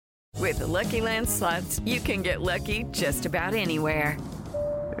With the Lucky Land Slots, you can get lucky just about anywhere.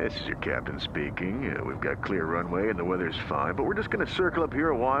 This is your captain speaking. We've got clear runway and the weather's fine, but we're just going to circle up here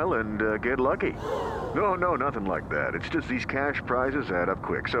a while and get lucky. No, nothing like that. It's just these cash prizes add up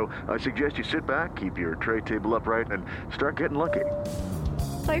quick. So I suggest you sit back, keep your tray table upright, and start getting lucky.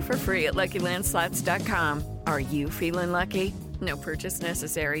 Play for free at LuckyLandSlots.com. Are you feeling lucky? No purchase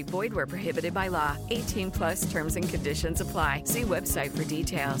necessary. Void where prohibited by law. 18 plus terms and conditions apply. See website for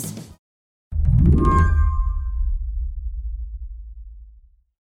details.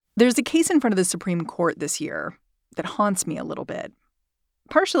 There's a case in front of the Supreme Court this year that haunts me a little bit,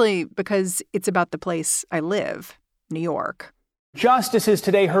 partially because it's about the place I live, New York. Justices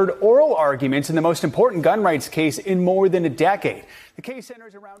today heard oral arguments in the most important gun rights case in more than a decade. The case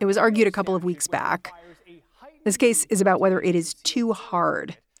centers around. It was argued a couple of weeks back. This case is about whether it is too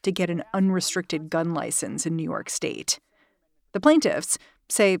hard to get an unrestricted gun license in New York State. The plaintiffs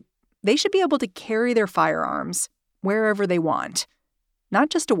say they should be able to carry their firearms wherever they want,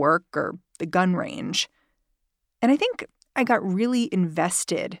 not just to work or the gun range. And I think I got really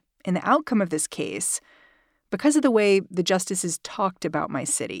invested in the outcome of this case because of the way the justices talked about my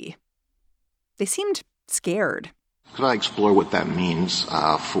city. They seemed scared. Could I explore what that means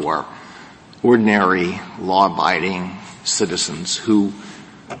for ordinary, law-abiding citizens who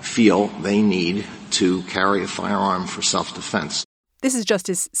feel they need to carry a firearm for self-defense? This is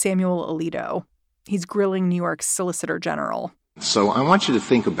Justice Samuel Alito. He's grilling New York's Solicitor General. So I want you to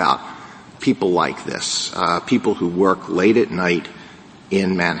think about people like this, people who work late at night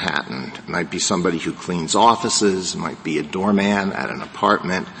in Manhattan. It might be somebody who cleans offices, might be a doorman at an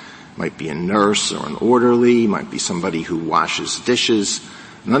apartment, might be a nurse or an orderly, might be somebody who washes dishes.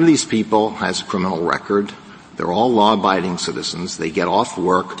 None of these people has a criminal record. They're all law-abiding citizens. They get off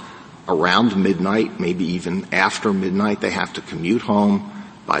work around midnight, maybe even after midnight. They have to commute home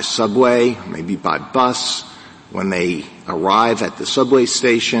by subway, maybe by bus. When they arrive at the subway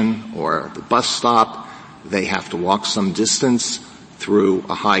station or the bus stop, they have to walk some distance through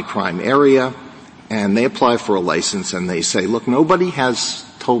a high crime area, and they apply for a license and they say, look, nobody has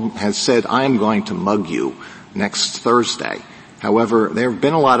said I am going to mug you next Thursday. However, there have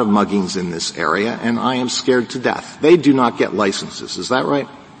been a lot of muggings in this area, and I am scared to death. They do not get licenses. Is that right?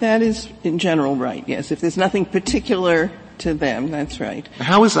 That is, in general, right, yes. If there's nothing particular to them, that's right.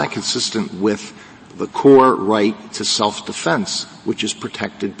 How is that consistent with the core right to self-defense, which is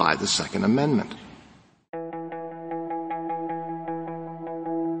protected by the Second Amendment?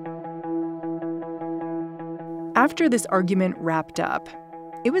 After this argument wrapped up,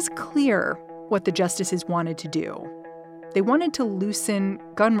 it was clear what the justices wanted to do. They wanted to loosen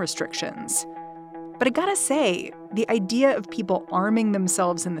gun restrictions. But I gotta say, the idea of people arming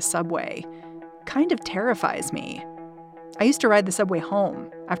themselves in the subway kind of terrifies me. I used to ride the subway home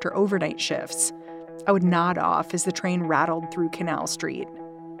after overnight shifts. I would nod off as the train rattled through Canal Street.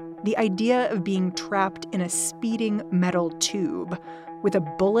 The idea of being trapped in a speeding metal tube with a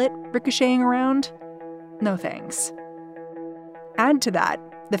bullet ricocheting around? No thanks. Add to that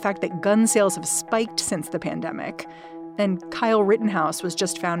the fact that gun sales have spiked since the pandemic, and Kyle Rittenhouse was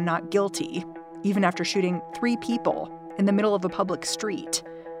just found not guilty, even after shooting 3 people in the middle of a public street.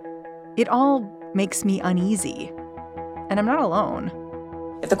 It all makes me uneasy. And I'm not alone.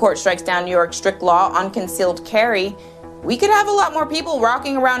 If the court strikes down New York's strict law on concealed carry, we could have a lot more people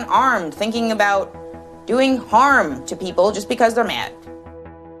walking around armed, thinking about doing harm to people just because they're mad.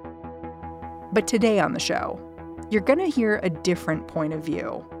 But today on the show, you're going to hear a different point of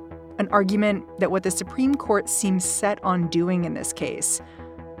view. An argument that what the Supreme Court seems set on doing in this case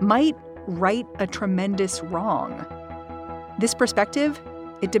might right a tremendous wrong. This perspective,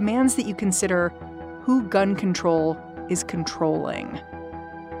 it demands that you consider who gun control is controlling.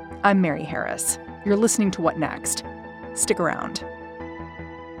 I'm Mary Harris. You're listening to What Next? Stick around.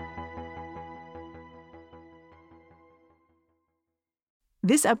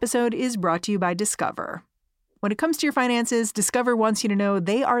 This episode is brought to you by Discover. When it comes to your finances, Discover wants you to know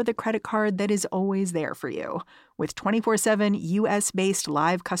they are the credit card that is always there for you. With 24/7 U.S.-based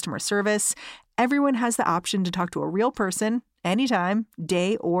live customer service, everyone has the option to talk to a real person anytime,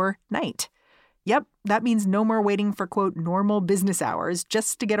 day or night. Yep, that means no more waiting for, quote, normal business hours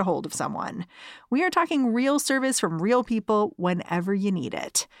just to get a hold of someone. We are talking real service from real people whenever you need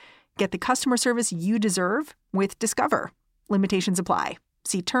it. Get the customer service you deserve with Discover. Limitations apply.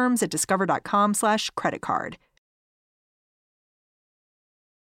 See terms at discover.com/creditcard.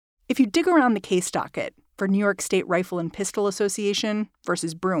 If you dig around the case docket for New York State Rifle and Pistol Association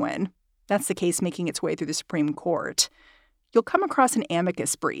versus Bruen, that's the case making its way through the Supreme Court, you'll come across an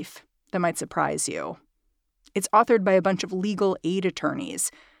amicus brief that might surprise you. It's authored by a bunch of legal aid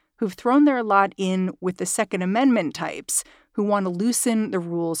attorneys who've thrown their lot in with the Second Amendment types who want to loosen the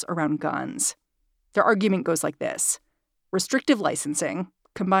rules around guns. Their argument goes like this. Restrictive licensing,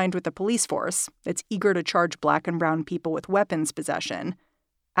 combined with a police force that's eager to charge Black and brown people with weapons possession,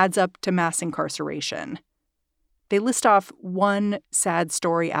 adds up to mass incarceration. They list off one sad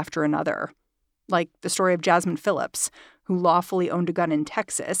story after another, like the story of Jasmine Phillips, who lawfully owned a gun in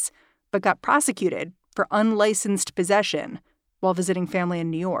Texas, but got prosecuted for unlicensed possession while visiting family in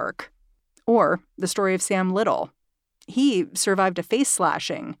New York. Or the story of Sam Little. He survived a face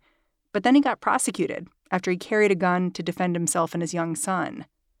slashing, but then he got prosecuted after he carried a gun to defend himself and his young son.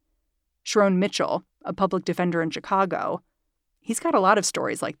 Sharon Mitchell, a public defender in Chicago, he's got a lot of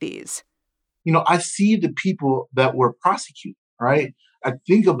stories like these. You know, I see the people that were prosecuted, right? I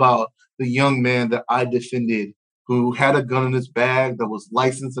think about the young man that I defended who had a gun in his bag that was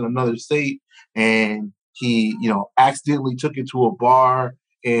licensed in another state, and he, accidentally took it to a bar,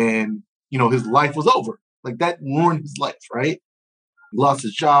 and, his life was over. Like, that ruined his life, right? He lost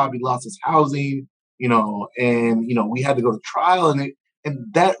his job, he lost his housing, and, we had to go to trial,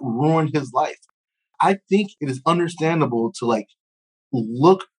 and that ruined his life. I think it is understandable to,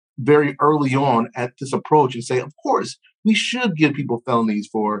 look very early on at this approach and say, of course, we should give people felonies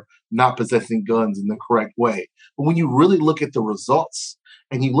for not possessing guns in the correct way. But when you really look at the results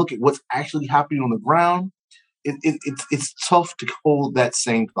and you look at what's actually happening on the ground, it's tough to hold that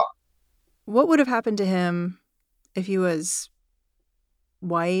same thought. What would have happened to him if he was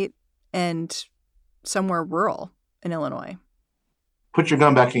white and somewhere rural in Illinois? Put your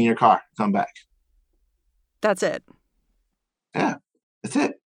gun back in your car. Come back. That's it. Yeah, that's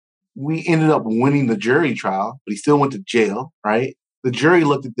it. We ended up winning the jury trial, but he still went to jail, right? The jury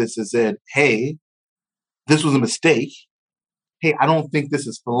looked at this and said, hey, this was a mistake. Hey, I don't think this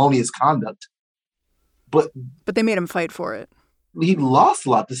is felonious conduct. But they made him fight for it. He lost a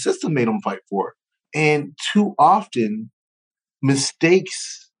lot. The system made him fight for it. And too often,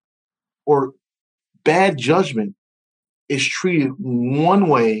 mistakes or bad judgment is treated one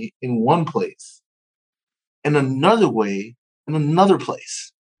way in one place and another way in another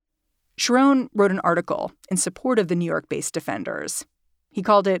place. Sharon wrote an article in support of the New York-based defenders. He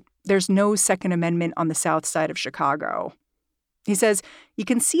called it, "There's No Second Amendment on the South Side of Chicago." He says you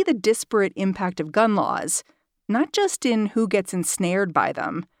can see the disparate impact of gun laws, not just in who gets ensnared by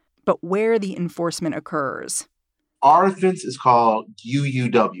them, but where the enforcement occurs. Our offense is called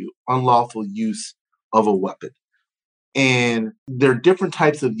UUW, unlawful use of a weapon. And there are different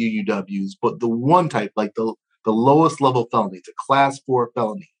types of UUWs, but the one type, like the lowest level felony, it's a class 4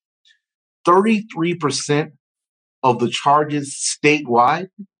 felony. 33% of the charges statewide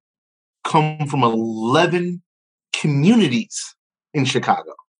come from 11 communities in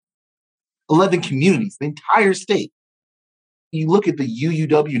Chicago. 11 communities, the entire state. You look at the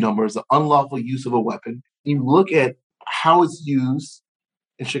UUW numbers, the unlawful use of a weapon. You look at how it's used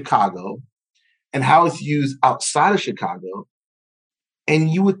in Chicago and how it's used outside of Chicago,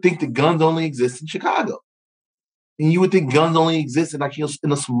 and you would think that guns only exist in Chicago. And you would think guns only exist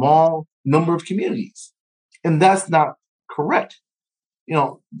in a small number of communities. And that's not correct.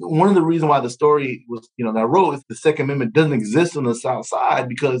 One of the reasons why the story was, that I wrote is the Second Amendment doesn't exist on the South Side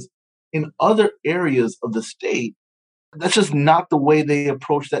because in other areas of the state, that's just not the way they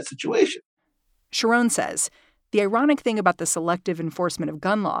approach that situation. Sharon says the ironic thing about the selective enforcement of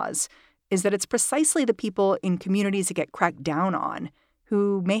gun laws is that it's precisely the people in communities that get cracked down on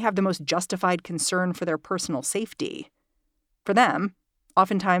who may have the most justified concern for their personal safety. For them,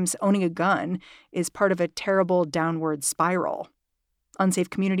 oftentimes owning a gun is part of a terrible downward spiral. Unsafe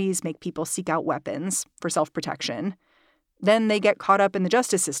communities make people seek out weapons for self-protection. Then they get caught up in the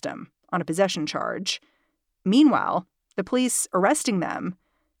justice system on a possession charge. Meanwhile, the police arresting them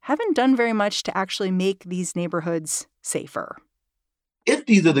haven't done very much to actually make these neighborhoods safer. If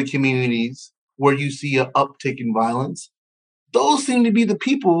these are the communities where you see an uptick in violence, those seem to be the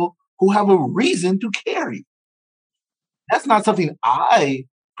people who have a reason to carry. That's not something I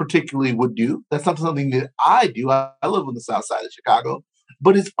particularly would do. That's not something that I do. I live on the South Side of Chicago,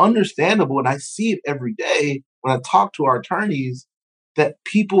 but it's understandable, and I see it every day when I talk to our attorneys, that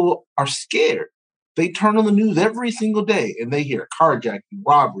people are scared. They turn on the news every single day and they hear carjacking,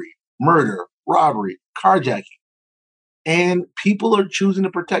 robbery, murder, robbery, carjacking. And people are choosing to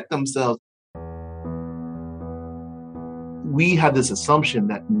protect themselves. We have this assumption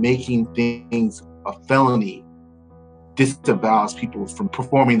that making things a felony disavows people from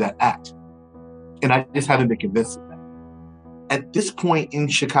performing that act. And I just haven't been convinced of that. At this point in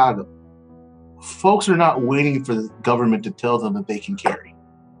Chicago, folks are not waiting for the government to tell them that they can carry.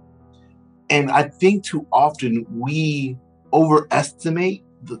 And I think too often we overestimate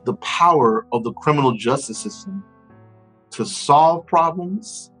the power of the criminal justice system to solve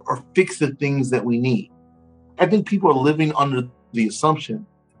problems or fix the things that we need. I think people are living under the assumption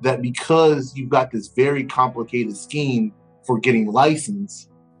that because you've got this very complicated scheme for getting licensed,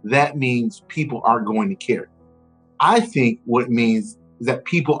 that means people aren't going to carry. I think what it means is that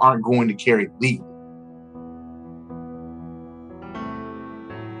people aren't going to carry legally.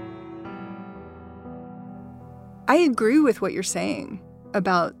 I agree with what you're saying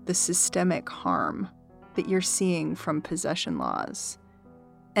about the systemic harm that you're seeing from possession laws.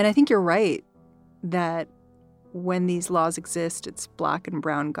 And I think you're right that when these laws exist, it's Black and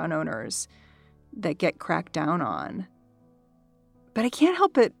brown gun owners that get cracked down on. But I can't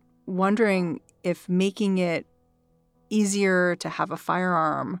help but wondering if making it easier to have a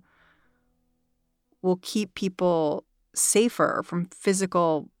firearm will keep people safer from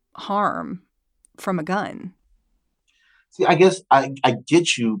physical harm from a gun. See, I guess I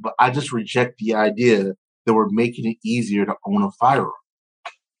get you, but I just reject the idea that we're making it easier to own a firearm.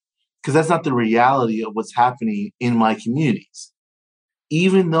 Because that's not the reality of what's happening in my communities.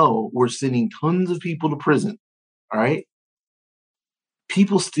 Even though we're sending tons of people to prison, all right,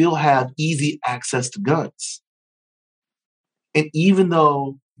 people still have easy access to guns. And even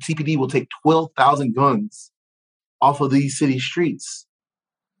though CPD will take 12,000 guns off of these city streets,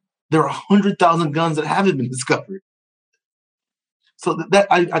 there are 100,000 guns that haven't been discovered. So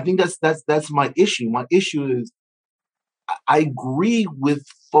I think that's my issue. My issue is I agree with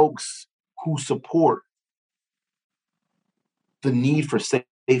folks who support the need for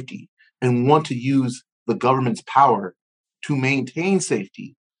safety and want to use the government's power to maintain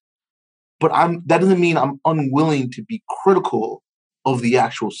safety. But that doesn't mean I'm unwilling to be critical of the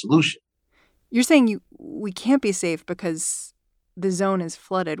actual solution. You're saying we can't be safe because the zone is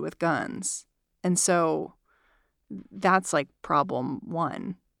flooded with guns. And so that's like problem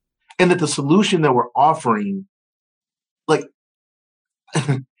one. And that the solution that we're offering, like,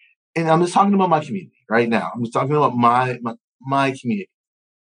 and I'm just talking about my community right now. I'm just talking about my community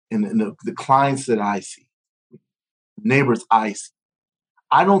and the clients that I see, neighbors I see.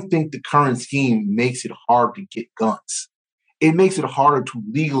 I don't think the current scheme makes it hard to get guns. It makes it harder to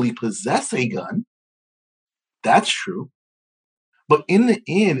legally possess a gun. That's true. But in the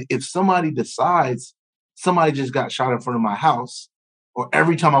end, if somebody decides somebody just got shot in front of my house, or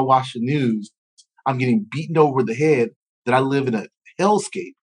every time I watch the news, I'm getting beaten over the head, that I live in a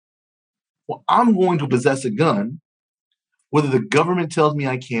hellscape, well, I'm going to possess a gun, whether the government tells me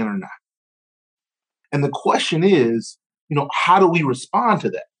I can or not. And the question is, how do we respond to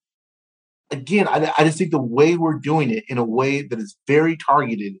that? Again, I just think the way we're doing it in a way that is very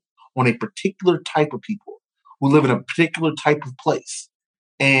targeted on a particular type of people who live in a particular type of place,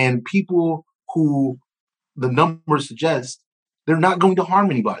 and people who the numbers suggest they're not going to harm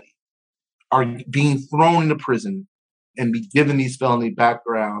anybody, are being thrown into prison and be given these felony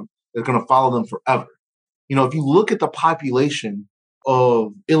background that's going to follow them forever. If you look at the population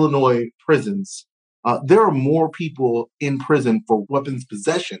of Illinois prisons, there are more people in prison for weapons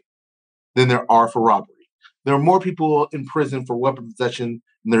possession than there are for robbery. There are more people in prison for weapons possession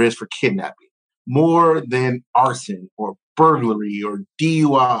than there is for kidnapping. More than arson or burglary or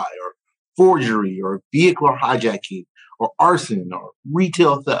DUI or forgery or vehicular hijacking or arson or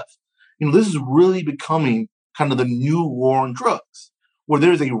retail theft. This is really becoming kind of the new war on drugs, where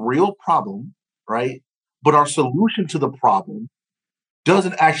there's a real problem, right? But our solution to the problem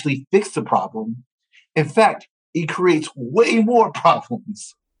doesn't actually fix the problem. In fact, it creates way more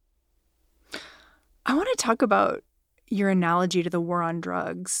problems. I want to talk about your analogy to the war on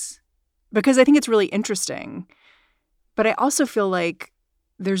drugs, because I think it's really interesting. But I also feel like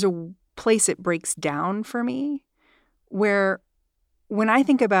there's a place it breaks down for me, where when I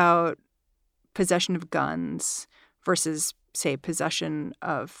think about possession of guns versus, say, possession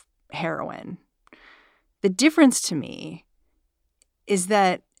of heroin, the difference to me is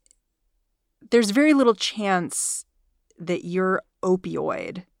that there's very little chance that your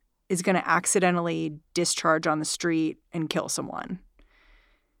opioid is going to accidentally discharge on the street and kill someone.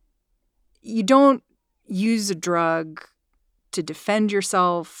 You don't use a drug to defend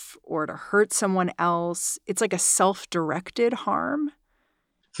yourself or to hurt someone else. It's like a self-directed harm.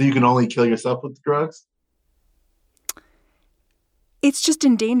 So you can only kill yourself with drugs? It's just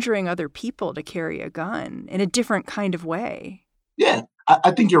endangering other people to carry a gun in a different kind of way. Yeah,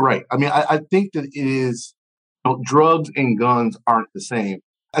 I think you're right. I mean, I think that it is, drugs and guns aren't the same.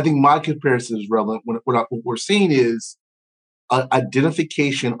 I think my comparison is relevant. What we're seeing is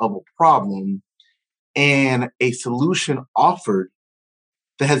identification of a problem and a solution offered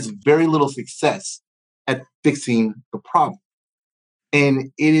that has very little success at fixing the problem.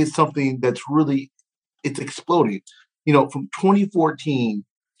 And it is something that's really, it's exploding. From 2014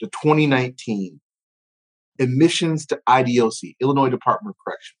 to 2019, admissions to IDOC, Illinois Department of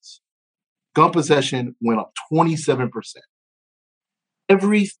Corrections, gun possession went up 27%.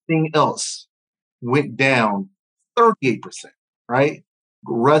 Everything else went down 38%, right?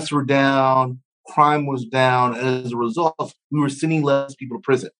 Arrests were down, crime was down. And as a result, we were sending less people to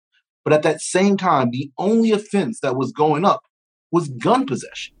prison. But at that same time, the only offense that was going up was gun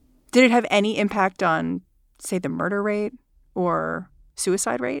possession. Did it have any impact on, say, the murder rate or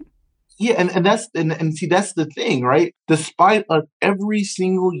suicide rate? Yeah, and see, that's the thing, right? Despite us every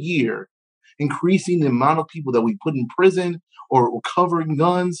single year increasing the amount of people that we put in prison or recovering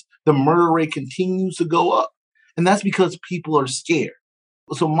guns, the murder rate continues to go up. And that's because people are scared.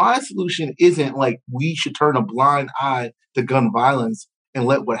 So my solution isn't like we should turn a blind eye to gun violence and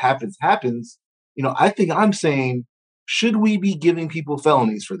let what happens happens. I think I'm saying, should we be giving people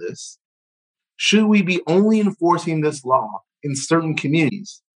felonies for this? Should we be only enforcing this law in certain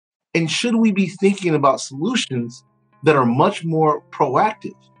communities? And should we be thinking about solutions that are much more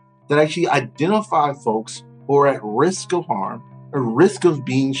proactive, that actually identify folks who are at risk of harm or risk of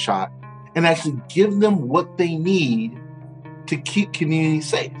being shot and actually give them what they need to keep communities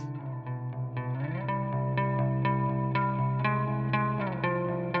safe?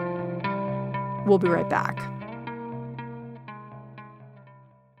 We'll be right back.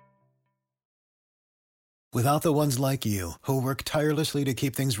 Without the ones like you, who work tirelessly to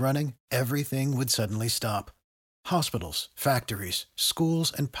keep things running, everything would suddenly stop. Hospitals, factories,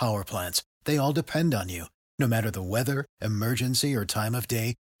 schools, and power plants, they all depend on you. No matter the weather, emergency, or time of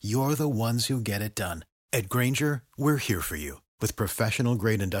day, you're the ones who get it done. At Grainger, we're here for you with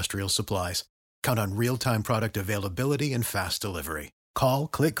professional-grade industrial supplies. Count on real-time product availability and fast delivery. Call,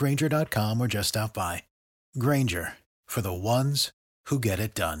 click Grainger.com, or just stop by. Grainger, for the ones who get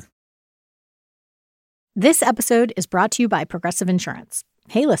it done. This episode is brought to you by Progressive Insurance.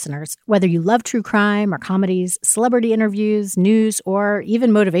 Hey, listeners, whether you love true crime or comedies, celebrity interviews, news, or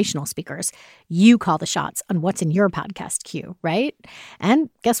even motivational speakers, you call the shots on what's in your podcast queue, right? And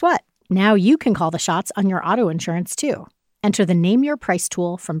guess what? Now you can call the shots on your auto insurance, too. Enter the Name Your Price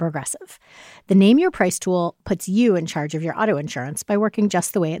tool from Progressive. The Name Your Price tool puts you in charge of your auto insurance by working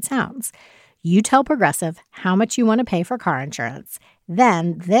just the way it sounds. You tell Progressive how much you want to pay for car insurance.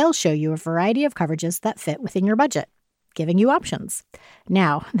 Then they'll show you a variety of coverages that fit within your budget, giving you options.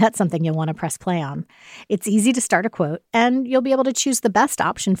 Now, that's something you'll want to press play on. It's easy to start a quote, and you'll be able to choose the best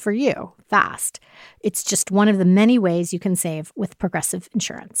option for you fast. It's just one of the many ways you can save with Progressive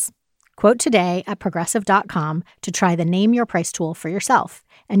Insurance. Quote today at Progressive.com to try the Name Your Price tool for yourself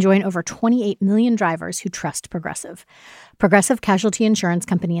and join over 28 million drivers who trust Progressive. Progressive Casualty Insurance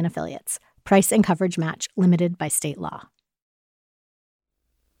Company and Affiliates. Price and coverage match limited by state law.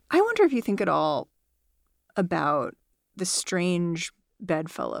 I wonder if you think at all about the strange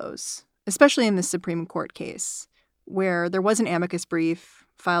bedfellows, especially in the Supreme Court case, where there was an amicus brief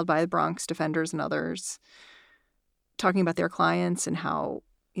filed by the Bronx defenders and others talking about their clients and how,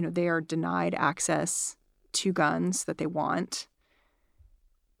 they are denied access to guns that they want.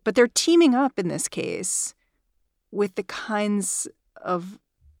 But they're teaming up in this case with the kinds of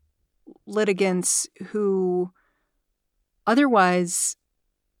litigants who otherwise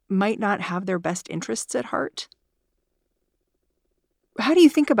might not have their best interests at heart. How do you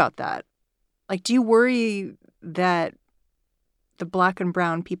think about that? Like, do you worry that the black and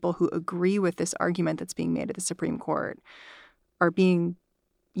brown people who agree with this argument that's being made at the Supreme Court are being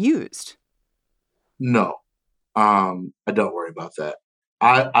used? No, I don't worry about that.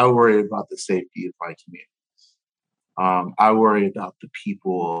 I worry about the safety of my communities. I worry about the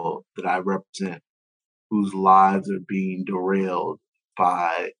people that I represent whose lives are being derailed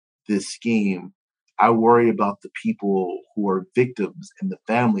by this scheme. I worry about the people who are victims and the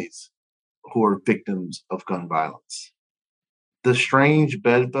families who are victims of gun violence. The strange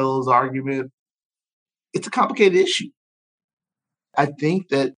bedfellows argument, it's a complicated issue. I think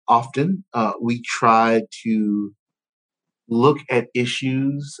that often we try to look at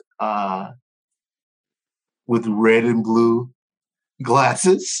issues with red and blue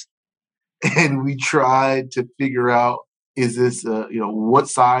glasses, and we try to figure out, is this, what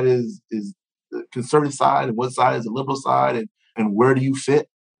side is the conservative side and what side is the liberal side, and where do you fit?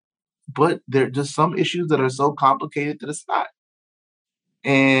 But there are just some issues that are so complicated that it's not.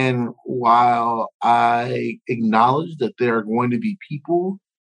 And while I acknowledge that there are going to be people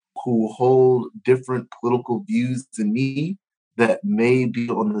who hold different political views than me that may be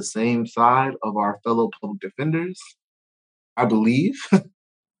on the same side of our fellow public defenders, I believe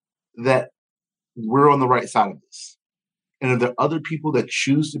that we're on the right side of this. And if there are other people that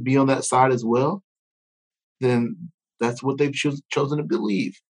choose to be on that side as well, then that's what they've chosen to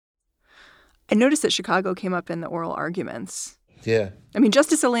believe. I noticed that Chicago came up in the oral arguments. Yeah. I mean,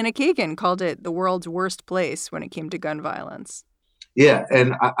 Justice Elena Kagan called it the world's worst place when it came to gun violence. Yeah,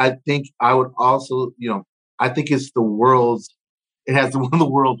 and I think I would also, I think it has one of the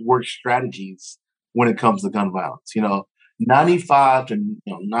world's worst strategies when it comes to gun violence. 95 to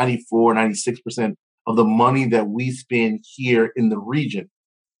 94, 96% of the money that we spend here in the region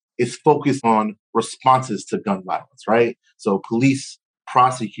is focused on responses to gun violence, right? So police,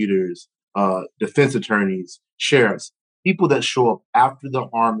 prosecutors, defense attorneys, sheriffs, people that show up after the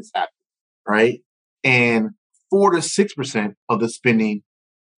harm has happened, right? And 4 to 6% of the spending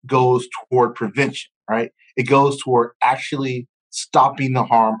goes toward prevention, right? It goes toward actually stopping the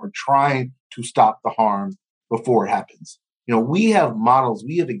harm or trying to stop the harm before it happens. We have models,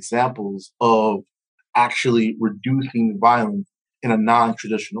 we have examples of actually reducing violence in a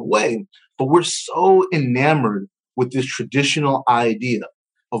non-traditional way, but we're so enamored with this traditional idea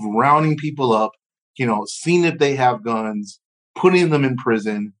of rounding people up, seeing if they have guns, putting them in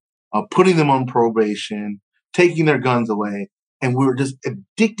prison, putting them on probation, taking their guns away. And we're just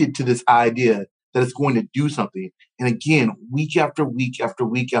addicted to this idea that it's going to do something. And again, week after week after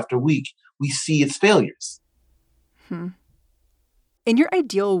week after week, we see its failures. In your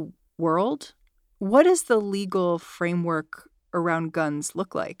ideal world, what does the legal framework around guns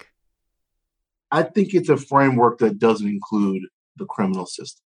look like? I think it's a framework that doesn't include the criminal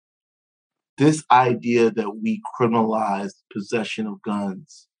system. This idea that we criminalize possession of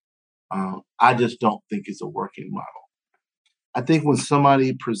guns, I just don't think is a working model. I think when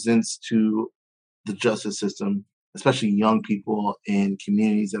somebody presents to the justice system, especially young people in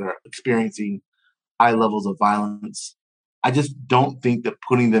communities that are experiencing high levels of violence, I just don't think that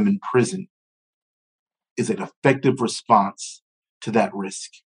putting them in prison is an effective response to that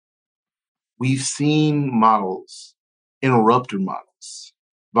risk. We've seen models, interrupter models,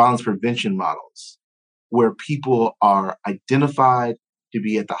 violence prevention models, where people are identified to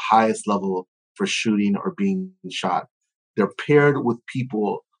be at the highest level for shooting or being shot. They're paired with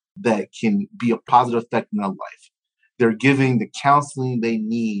people that can be a positive effect in their life. They're giving the counseling they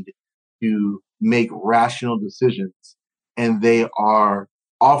need to make rational decisions, and they are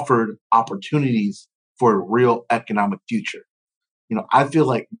offered opportunities for a real economic future. I feel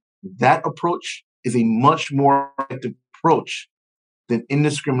like that approach is a much more effective approach than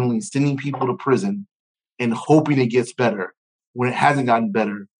indiscriminately sending people to prison and hoping it gets better when it hasn't gotten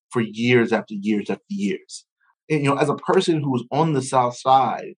better for years after years after years. And, as a person who is on the South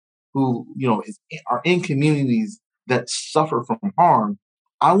Side, who, are in communities that suffer from harm,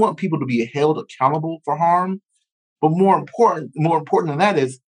 I want people to be held accountable for harm. But more important than that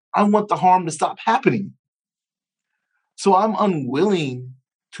is I want the harm to stop happening. So I'm unwilling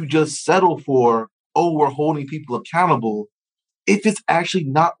to just settle for, we're holding people accountable if it's actually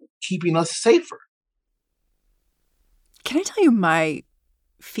not keeping us safer. Can I tell you my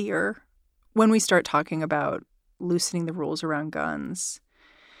fear when we start talking about loosening the rules around guns?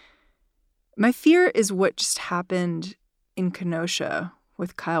 My fear is what just happened in Kenosha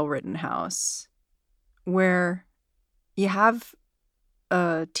with Kyle Rittenhouse, where you have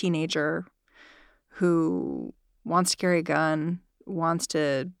a teenager who wants to carry a gun, wants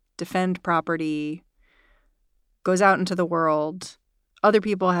to defend property, goes out into the world. Other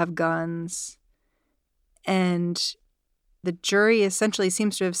people have guns. And the jury essentially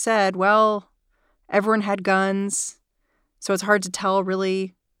seems to have said, well, everyone had guns, so it's hard to tell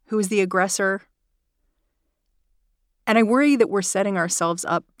really who is the aggressor. And I worry that we're setting ourselves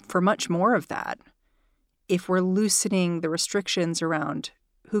up for much more of that if we're loosening the restrictions around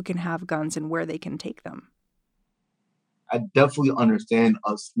who can have guns and where they can take them. I definitely understand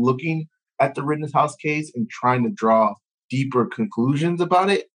us looking at the Rittenhouse case and trying to draw deeper conclusions about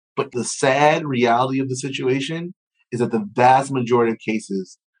it. But the sad reality of the situation is that the vast majority of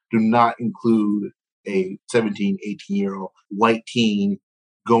cases do not include a 17, 18-year-old white teen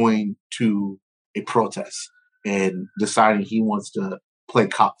going to a protest and deciding he wants to play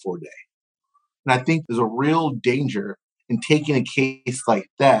cop for a day. And I think there's a real danger in taking a case like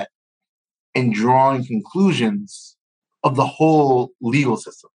that and drawing conclusions of the whole legal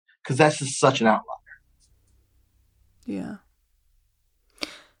system, because that's just such an outlier. Yeah.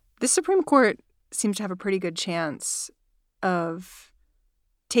 The Supreme Court seems to have a pretty good chance of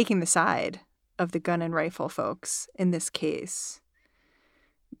taking the side of the gun and rifle folks in this case.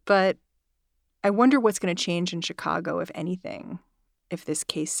 But I wonder what's going to change in Chicago, if anything, if this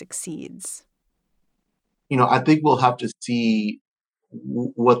case succeeds. I think we'll have to see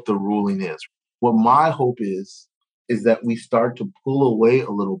what the ruling is. What my hope is is that we start to pull away a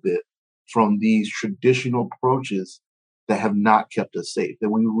little bit from these traditional approaches that have not kept us safe, that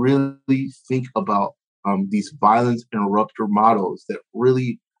we really think about these violence interrupter models that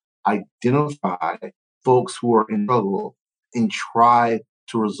really identify folks who are in trouble and try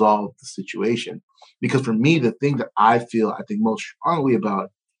to resolve the situation. Because for me, the thing that I think most strongly about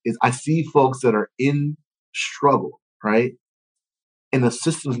is I see folks that are in struggle, right? And the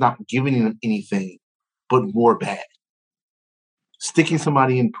system's not giving them anything but more bad. Sticking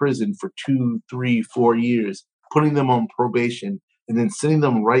somebody in prison for 2, 3, 4 years, putting them on probation, and then sending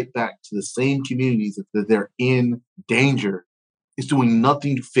them right back to the same communities that they're in danger is doing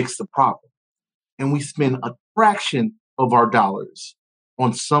nothing to fix the problem. And we spend a fraction of our dollars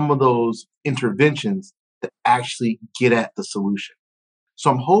on some of those interventions that actually get at the solution.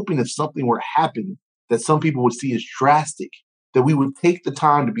 So I'm hoping if something were to happen that some people would see as drastic, that we would take the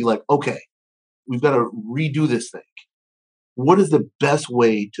time to be like, okay, we've got to redo this thing. What is the best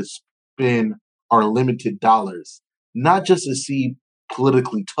way to spend our limited dollars, not just to seem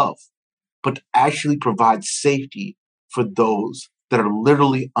politically tough, but to actually provide safety for those that are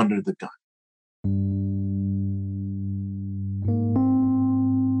literally under the gun?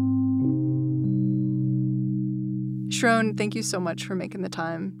 Sharon, thank you so much for making the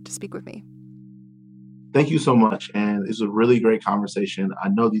time to speak with me. Thank you so much. And it's a really great conversation. I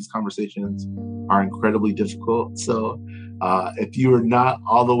know these conversations are incredibly difficult. So if you are not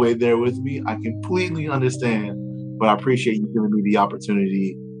all the way there with me, I completely understand. But I appreciate you giving me the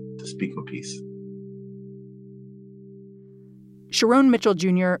opportunity to speak my piece. Sharon Mitchell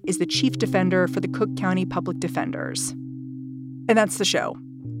Jr. is the chief defender for the Cook County Public Defenders. And that's the show.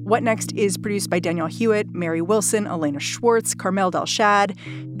 What Next is produced by Danielle Hewitt, Mary Wilson, Elena Schwartz, Carmel Delshad.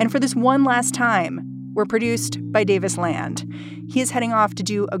 And for this one last time, we're produced by Davis Land. He is heading off to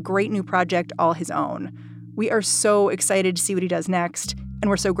do a great new project all his own. We are so excited to see what he does next, and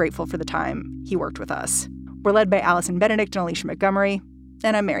we're so grateful for the time he worked with us. We're led by Allison Benedict and Alicia Montgomery,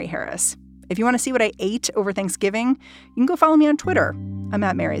 and I'm Mary Harris. If you want to see what I ate over Thanksgiving, you can go follow me on Twitter. I'm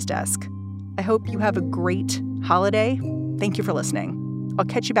at Mary's Desk. I hope you have a great holiday. Thank you for listening. I'll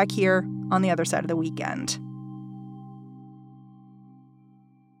catch you back here on the other side of the weekend.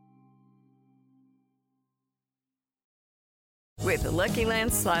 With the Lucky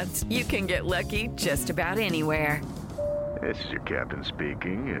Land Slots, you can get lucky just about anywhere. This is your captain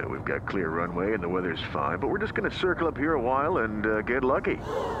speaking. We've got clear runway and the weather's fine, but we're just going to circle up here a while and get lucky.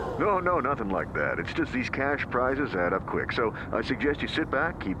 No, nothing like that. It's just these cash prizes add up quick. So I suggest you sit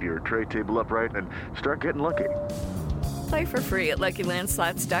back, keep your tray table upright, and start getting lucky. Play for free at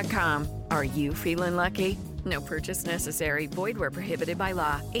LuckyLandSlots.com. Are you feeling lucky? No purchase necessary. Void where prohibited by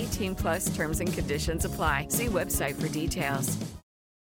law. 18+ terms and conditions apply. See website for details.